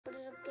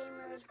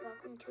gamers,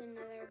 welcome to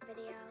another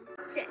video.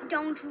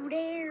 Don't you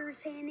dare,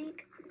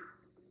 Sonic.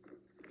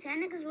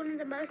 Sonic is one of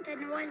the most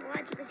annoying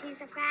ones because he's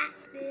the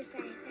fastest,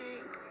 I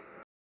think.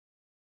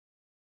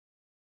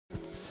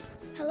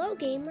 Hello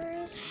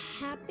gamers,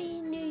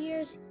 happy New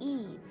Year's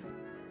Eve.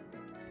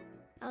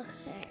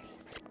 Okay,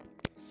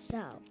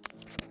 so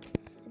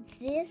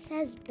this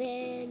has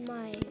been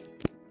my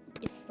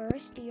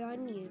first year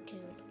on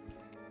YouTube.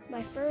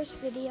 My first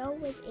video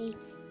was a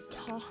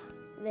talk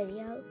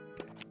video,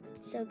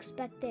 so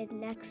expected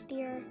next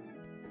year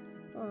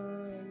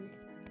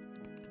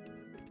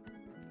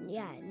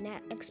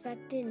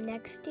expected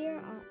next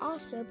year I'll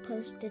also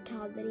post a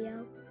talk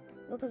video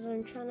because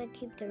I'm trying to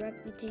keep the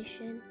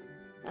reputation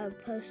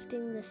of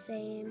posting the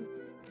same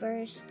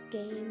first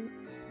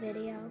game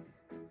video.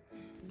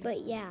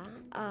 But yeah,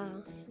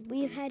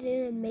 we've had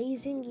an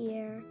amazing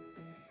year.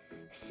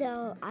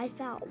 So I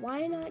thought,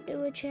 why not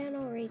do a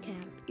channel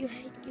recap?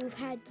 You've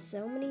had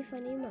so many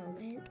funny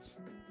moments,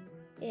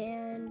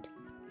 and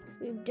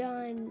we've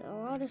done a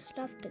lot of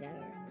stuff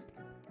together.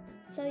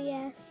 So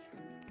yes,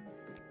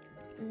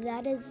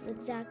 that is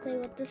exactly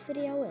what this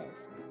video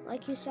is.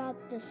 Like you saw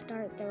at the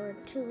start, there were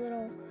two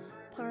little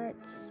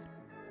parts,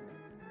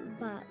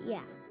 but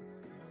yeah,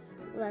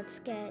 let's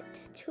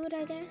get to it,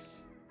 I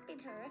guess. A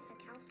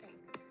terrific housing,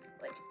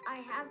 which I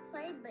have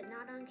played, but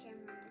not on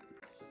camera.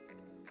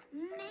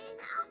 Man,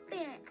 out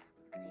there,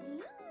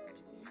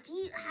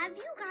 have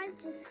you guys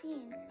just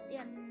seen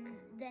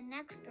the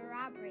next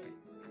robbery?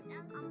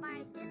 But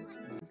I did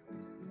like this.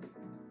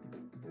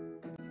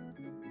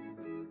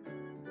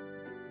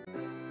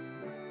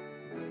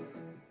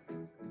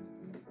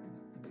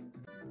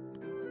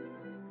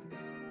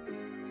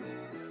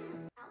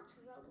 Out to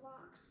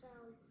Roblox, so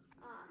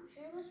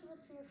share this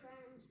with your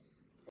friends.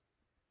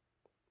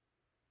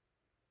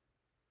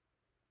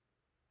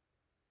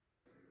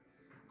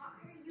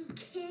 Are you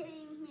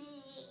kidding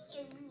me?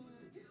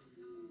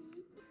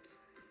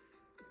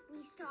 We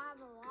still have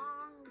a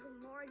long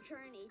more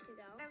journey to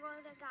go.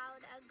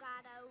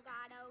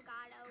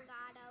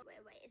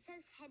 Wait. It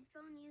says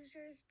headphone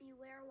users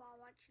beware while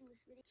watching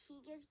this video.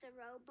 He gives the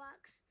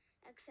Robux,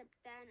 except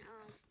then,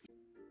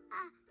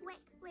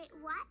 wait,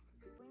 what?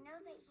 We know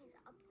that he's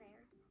up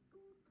there.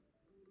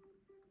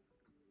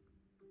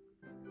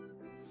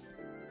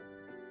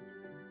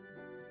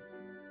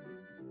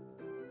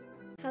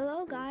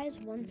 Hello guys,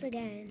 once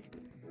again.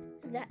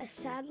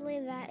 Sadly,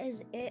 that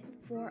is it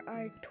for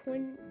our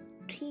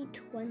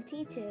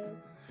 2022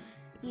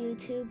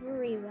 YouTube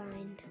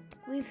Rewind.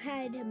 We've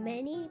had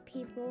many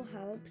people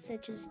help,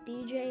 such as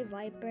DJ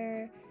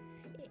Viper,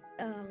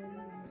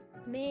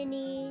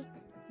 Minnie,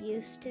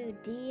 used to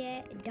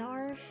DA,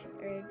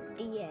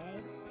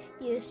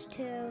 used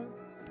to,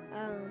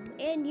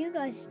 and you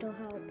guys still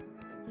help.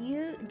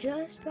 You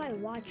just by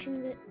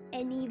watching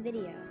any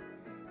video.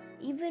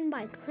 Even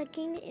by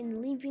clicking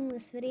and leaving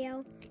this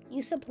video,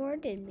 you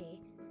supported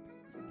me.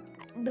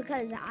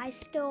 Because I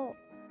still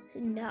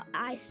can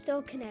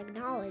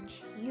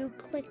acknowledge you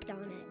clicked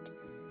on it.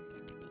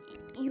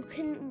 You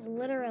can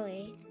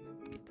literally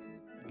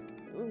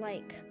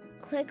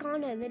click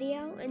on a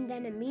video and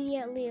then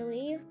immediately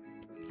leave.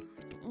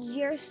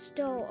 You're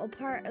still a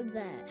part of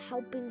the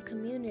helping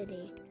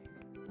community.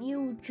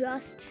 You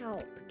just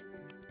helped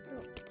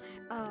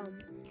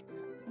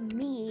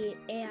me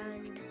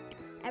and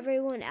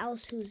everyone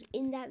else who's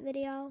in that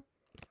video,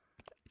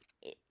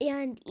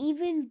 and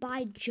even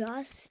by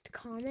just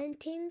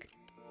commenting,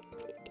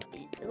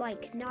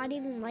 not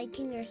even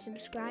liking or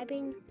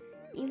subscribing,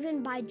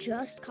 even by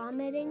just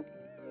commenting,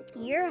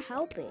 you're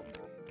helping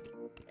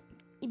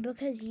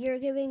because you're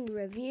giving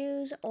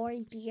reviews or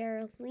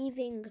you're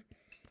leaving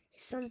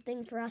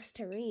something for us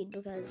to read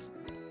because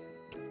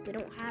we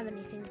don't have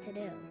anything to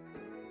do.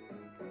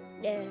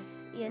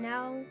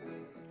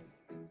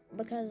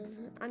 Because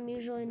I'm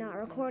usually not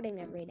recording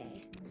every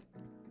day.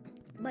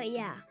 But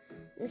yeah,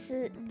 this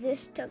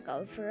took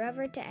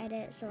forever to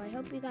edit, so I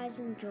hope you guys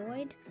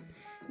enjoyed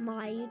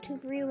my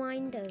YouTube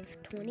Rewind of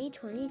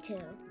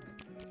 2022.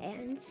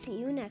 And see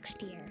you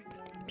next year.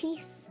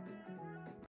 Peace.